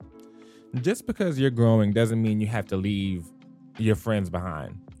Just because you're growing doesn't mean you have to leave your friends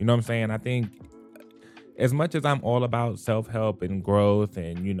behind. You know what I'm saying? I think as much as I'm all about self help and growth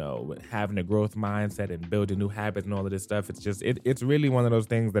and, having a growth mindset and building new habits and all of this stuff, it's really one of those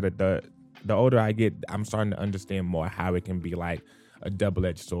things that the older I get, I'm starting to understand more how it can be like a double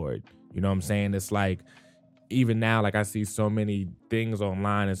edged sword. You know what I'm saying? It's like even now, like I see so many things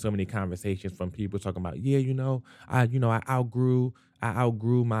online and so many conversations from people talking about, yeah, I outgrew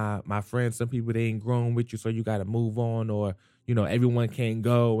my friends. Some people they ain't grown with you, so you got to move on, or everyone can't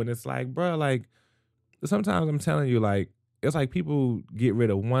go, and it's like, bro, like sometimes I'm telling you, like, it's like people get rid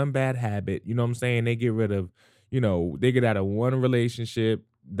of one bad habit, you know what I'm saying? They get rid of, they get out of one relationship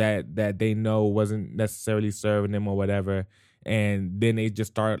that they know wasn't necessarily serving them or whatever. And then they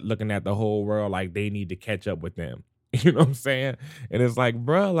just start looking at the whole world like they need to catch up with them. You know what I'm saying? And it's like,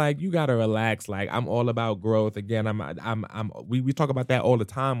 bro, like you gotta relax. Like I'm all about growth. Again, we talk about that all the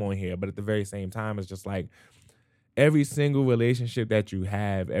time on here, but at the very same time, it's just like every single relationship that you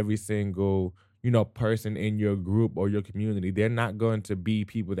have, every single, person in your group or your community, they're not going to be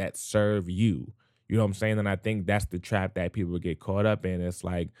people that serve you. You know what I'm saying? And I think that's the trap that people get caught up in. It's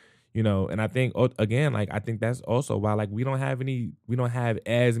like, and I think again, like I think that's also why like we don't have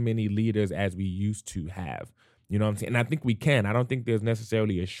as many leaders as we used to have. You know what I'm saying? And I think we can. I don't think there's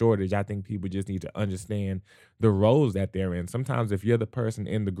necessarily a shortage. I think people just need to understand the roles that they're in. Sometimes if you're the person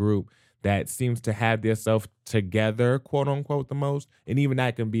in the group that seems to have their self together, quote unquote, the most. And even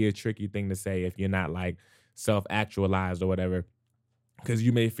that can be a tricky thing to say if you're not like self actualized or whatever. Because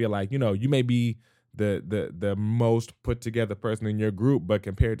you may feel like, you may be the most put together person in your group, but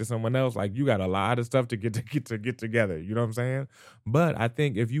compared to someone else, like you got a lot of stuff to get together. You know what I'm saying? But I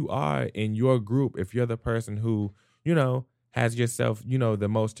think if you are in your group, if you're the person who, has yourself, the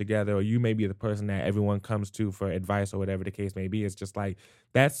most together, or you may be the person that everyone comes to for advice or whatever the case may be, it's just like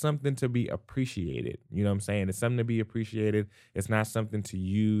that's something to be appreciated. You know what I'm saying? It's something to be appreciated. It's not something to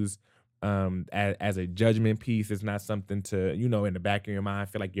use as a judgment piece. It's not something to, in the back of your mind,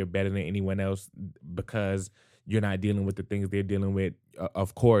 feel like you're better than anyone else because you're not dealing with the things they're dealing with.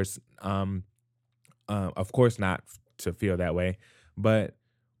 Of course not to feel that way. But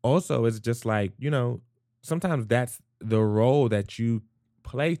also it's just like, sometimes that's the role that you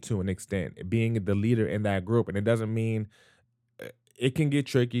play to an extent, being the leader in that group. And it doesn't mean it can get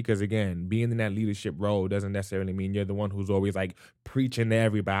tricky because again, being in that leadership role doesn't necessarily mean you're the one who's always like preaching to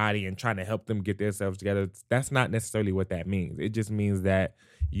everybody and trying to help them get themselves together. That's not necessarily what that means. It just means that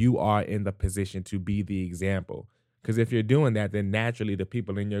you are in the position to be the example. Because if you're doing that, then naturally the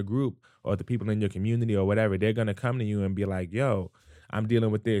people in your group or the people in your community or whatever, they're gonna come to you and be like, yo, I'm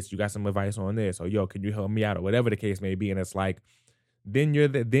dealing with this. You got some advice on this, or yo, can you help me out, or whatever the case may be. And it's like, then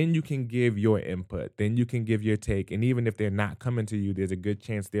you can give your input, then you can give your take. And even if they're not coming to you, there's a good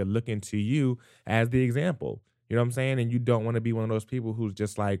chance they're looking to you as the example. You know what I'm saying? And you don't want to be one of those people who's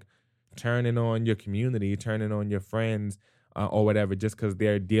just like turning on your community, turning on your friends, or whatever, just because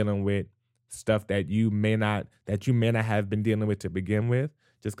they're dealing with stuff that you may not have been dealing with to begin with,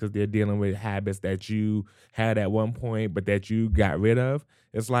 just because they're dealing with habits that you had at one point, but that you got rid of.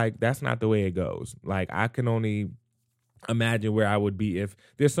 It's like that's not the way it goes. Like I can only imagine where I would be if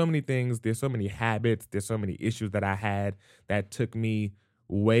there's so many things, there's so many habits, there's so many issues that I had that took me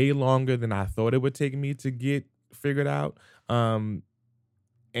way longer than I thought it would take me to get figured out.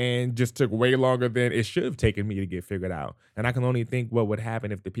 And just took way longer than it should have taken me to get figured out. And I can only think what would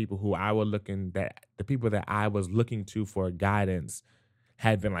happen if the people that I was looking to for guidance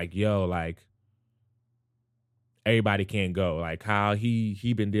had been like, yo, like everybody can't go. Like how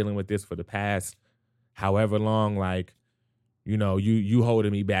he been dealing with this for the past however long, like you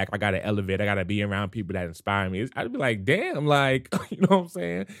holding me back. I gotta elevate. I gotta be around people that inspire me. I'd be like, damn, like, you know what I'm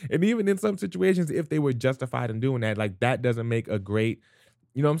saying? And even in some situations, if they were justified in doing that, like that doesn't make a great,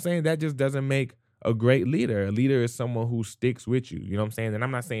 you know what I'm saying? That just doesn't make a great leader. A leader is someone who sticks with you. You know what I'm saying? And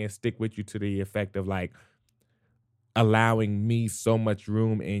I'm not saying stick with you to the effect of like allowing me so much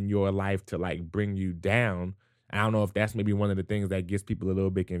room in your life to like bring you down. I don't know if that's maybe one of the things that gets people a little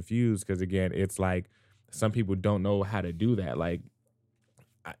bit confused because again, it's like some people don't know how to do that. Like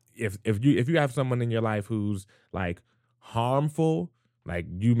if you have someone in your life who's like harmful, like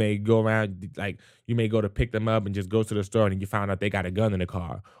you may go around, like you may go to pick them up and just go to the store and you find out they got a gun in the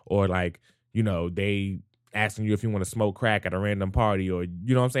car, or like they asking you if you want to smoke crack at a random party, or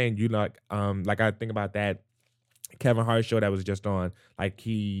you know what I'm saying. Like I think about that Kevin Hart show that was just on. Like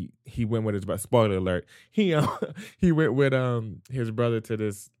he went with his spoiler alert. He he went with his brother to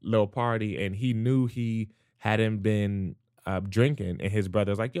this little party, and he knew he hadn't been drinking, and his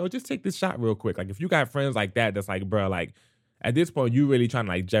brother's like, "Yo, just take this shot real quick." Like if you got friends like that, that's like, bro, like At this point, you really trying to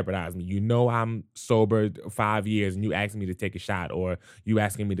like jeopardize me. You know I'm sober 5 years, and you asking me to take a shot, or you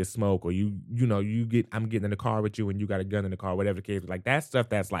asking me to smoke, or I'm getting in the car with you, and you got a gun in the car, whatever the case. Like that stuff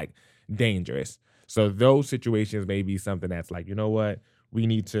that's like dangerous. So those situations may be something that's like, you know what, we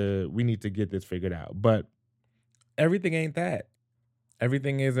need to get this figured out. But everything ain't that.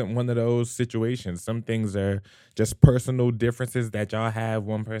 Everything isn't one of those situations. Some things are just personal differences that y'all have.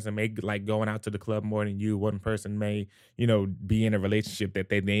 One person may like going out to the club more than you. One person may, be in a relationship that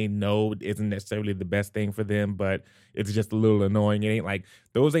they know isn't necessarily the best thing for them, but it's just a little annoying. It ain't like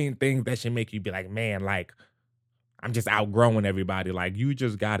those ain't things that should make you be like, man, like I'm just outgrowing everybody. Like you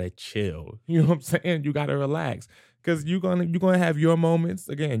just gotta chill. You know what I'm saying? You gotta relax. Cause you're gonna have your moments.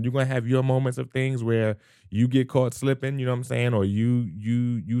 Again, you're gonna have your moments of things where you get caught slipping, you know what I'm saying, or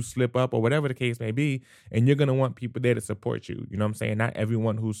you slip up or whatever the case may be, and you're gonna want people there to support you. You know what I'm saying? Not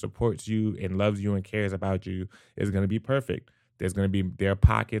everyone who supports you and loves you and cares about you is gonna be perfect. There's gonna be their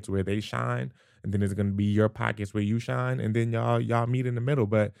pockets where they shine, and then there's gonna be your pockets where you shine, and then y'all meet in the middle.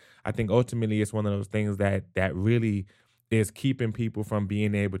 But I think ultimately it's one of those things that really is keeping people from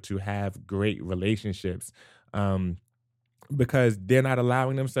being able to have great relationships. Um, because they're not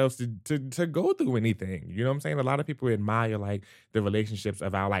allowing themselves to go through anything. You know what I'm saying? A lot of people admire like the relationships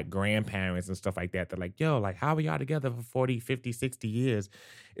of our like grandparents and stuff like that. They're like, yo, like how are y'all together for 40, 50, 60 years?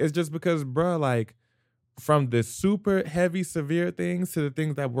 It's just because, bro, like from the super heavy, severe things to the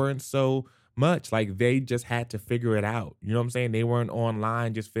things that weren't so much, like they just had to figure it out. You know what I'm saying? They weren't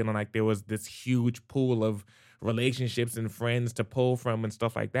online just feeling like there was this huge pool of relationships and friends to pull from and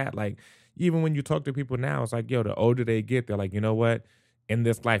stuff like that. Like, even when you talk to people now, it's like, yo, the older they get, they're like, you know what? In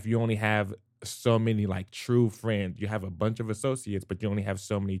this life, you only have so many like true friends. You have a bunch of associates, but you only have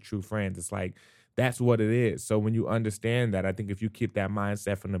so many true friends. It's like, that's what it is. So when you understand that, I think if you keep that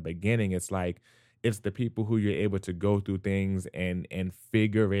mindset from the beginning, it's like, it's the people who you're able to go through things and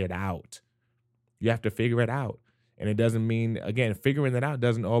figure it out. You have to figure it out. And it doesn't mean, again, figuring it out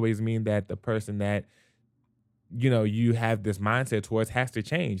doesn't always mean that the person that, you have this mindset towards has to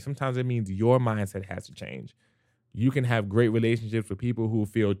change. Sometimes it means your mindset has to change. You can have great relationships with people who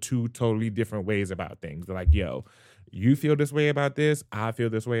feel two totally different ways about things. They're like, yo, you feel this way about this. I feel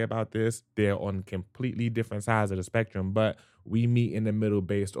this way about this. They're on completely different sides of the spectrum, but we meet in the middle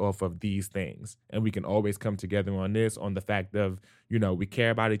based off of these things. And we can always come together on this, on the fact of, we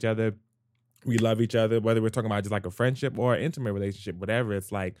care about each other. We love each other, whether we're talking about just like a friendship or an intimate relationship, whatever.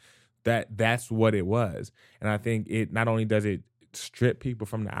 It's like that's what it was. And I think it not only does it strip people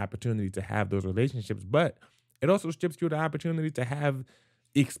from the opportunity to have those relationships, but it also strips you the opportunity to have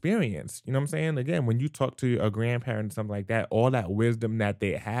experience. You know what I'm saying? Again, when you talk to a grandparent or something like that, all that wisdom that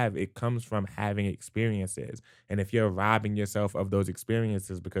they have, it comes from having experiences. And if you're robbing yourself of those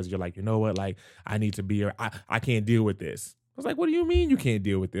experiences because you're like, you know what, like I need to be, I can't deal with this. I was like, what do you mean you can't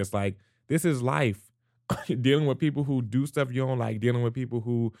deal with this? Like, this is life. Dealing with people who do stuff you don't like, dealing with people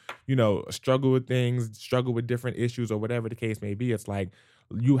who, struggle with things, struggle with different issues or whatever the case may be. It's like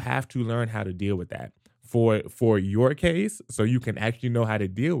you have to learn how to deal with that for your case so you can actually know how to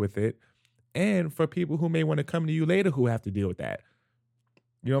deal with it. And for people who may want to come to you later who have to deal with that.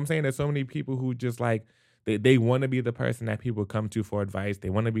 You know what I'm saying? There's so many people who just like, they want to be the person that people come to for advice.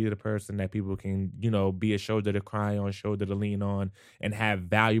 They want to be the person that people can, be a shoulder to cry on, shoulder to lean on, and have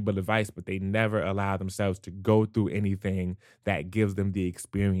valuable advice, but they never allow themselves to go through anything that gives them the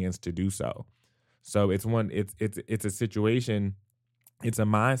experience to do so. So it's a situation, it's a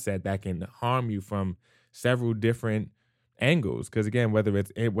mindset that can harm you from several different angles. Because again, whether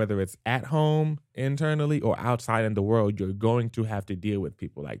it's at home internally or outside in the world, you're going to have to deal with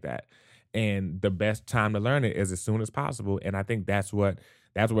people like that. And the best time to learn it is as soon as possible. And I think that's what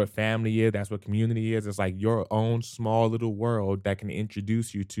family is. That's what community is. It's like your own small little world that can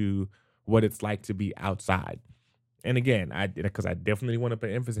introduce you to what it's like to be outside. And again, because I definitely want to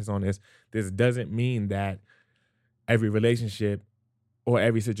put emphasis on this. This doesn't mean that every relationship or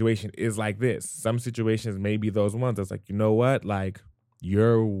every situation is like this. Some situations may be those ones that's like, you know what, like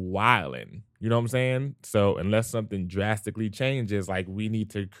you're wilding. You know what I'm saying? So unless something drastically changes, like we need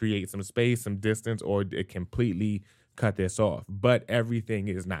to create some space, some distance, or it completely cut this off. But everything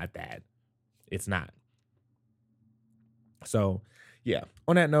is not that. It's not. So yeah.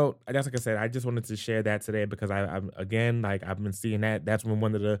 On that note, I guess like I said, I just wanted to share that today because I'm again like I've been seeing that. That's when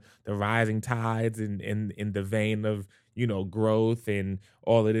one of the rising tides in the vein of growth and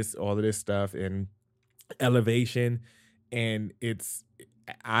all of this stuff and elevation, and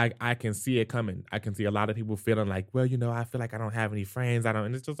I can see it coming. I can see a lot of people feeling like, well, I feel like I don't have any friends. I don't,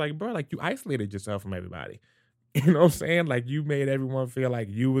 and it's just like, bro, like you isolated yourself from everybody. You know what I'm saying? Like you made everyone feel like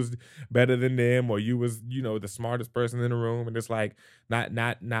you was better than them or you was, the smartest person in the room. And it's like not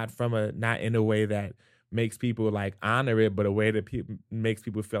in a way that makes people like honor it, but a way that people makes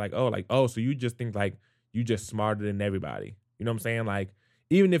people feel like, oh, so you just think like you just smarter than everybody. You know what I'm saying? Like,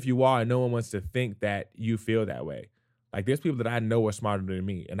 even if you are, no one wants to think that you feel that way. Like there's people that I know are smarter than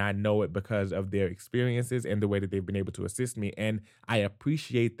me, and I know it because of their experiences and the way that they've been able to assist me, and I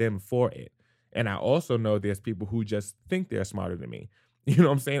appreciate them for it. And I also know there's people who just think they're smarter than me. You know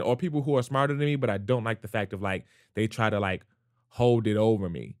what I'm saying? Or people who are smarter than me, but I don't like the fact of like they try to like hold it over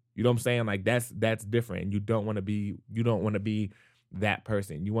me. You know what I'm saying? Like that's different. You don't want to be that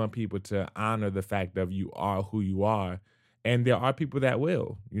person. You want people to honor the fact of you are who you are. And there are people that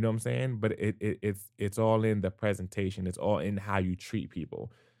will, you know what I'm saying? But it's all in the presentation. It's all in how you treat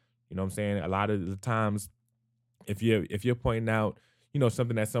people. You know what I'm saying? A lot of the times if you're pointing out,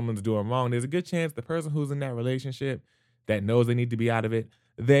 something that someone's doing wrong, there's a good chance the person who's in that relationship that knows they need to be out of it,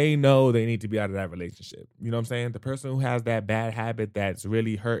 they know they need to be out of that relationship. You know what I'm saying? The person who has that bad habit that's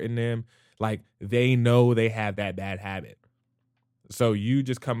really hurting them, like they know they have that bad habit. So you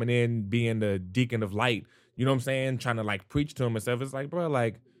just coming in being the deacon of light, you know what I'm saying? Trying to like preach to him and stuff. It's like, bro,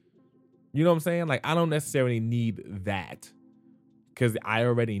 like, you know what I'm saying? Like, I don't necessarily need that because I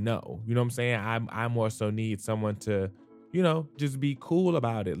already know. You know what I'm saying? I more so need someone to, just be cool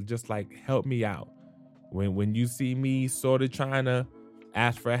about it. Just like help me out. When you see me sort of trying to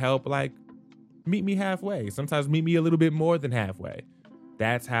ask for help, like meet me halfway. Sometimes meet me a little bit more than halfway.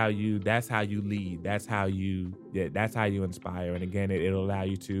 That's how you lead. That's how you inspire. And again, it'll allow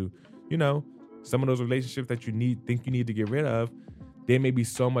you to, some of those relationships that think you need to get rid of, there may be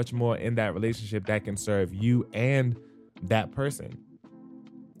so much more in that relationship that can serve you and that person.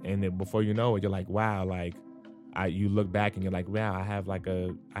 And then before you know it, you're like, wow, like you look back and you're like, wow, I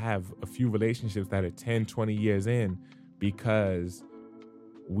have a few relationships that are 10, 20 years in because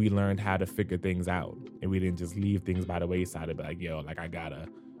we learned how to figure things out and we didn't just leave things by the wayside and be like, yo, like I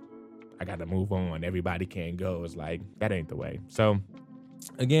gotta move on. Everybody can't go. It's like, that ain't the way. So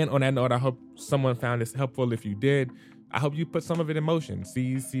again, on that note, I hope someone found this helpful. If you did, I hope you put some of it in motion.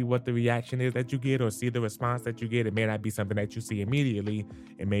 See what the reaction is that you get or see the response that you get. It may not be something that you see immediately.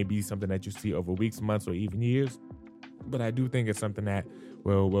 It may be something that you see over weeks, months, or even years. But I do think it's something that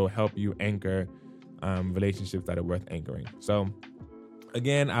will help you anchor relationships that are worth anchoring. So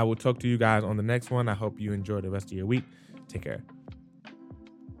again, I will talk to you guys on the next one. I hope you enjoy the rest of your week. Take care.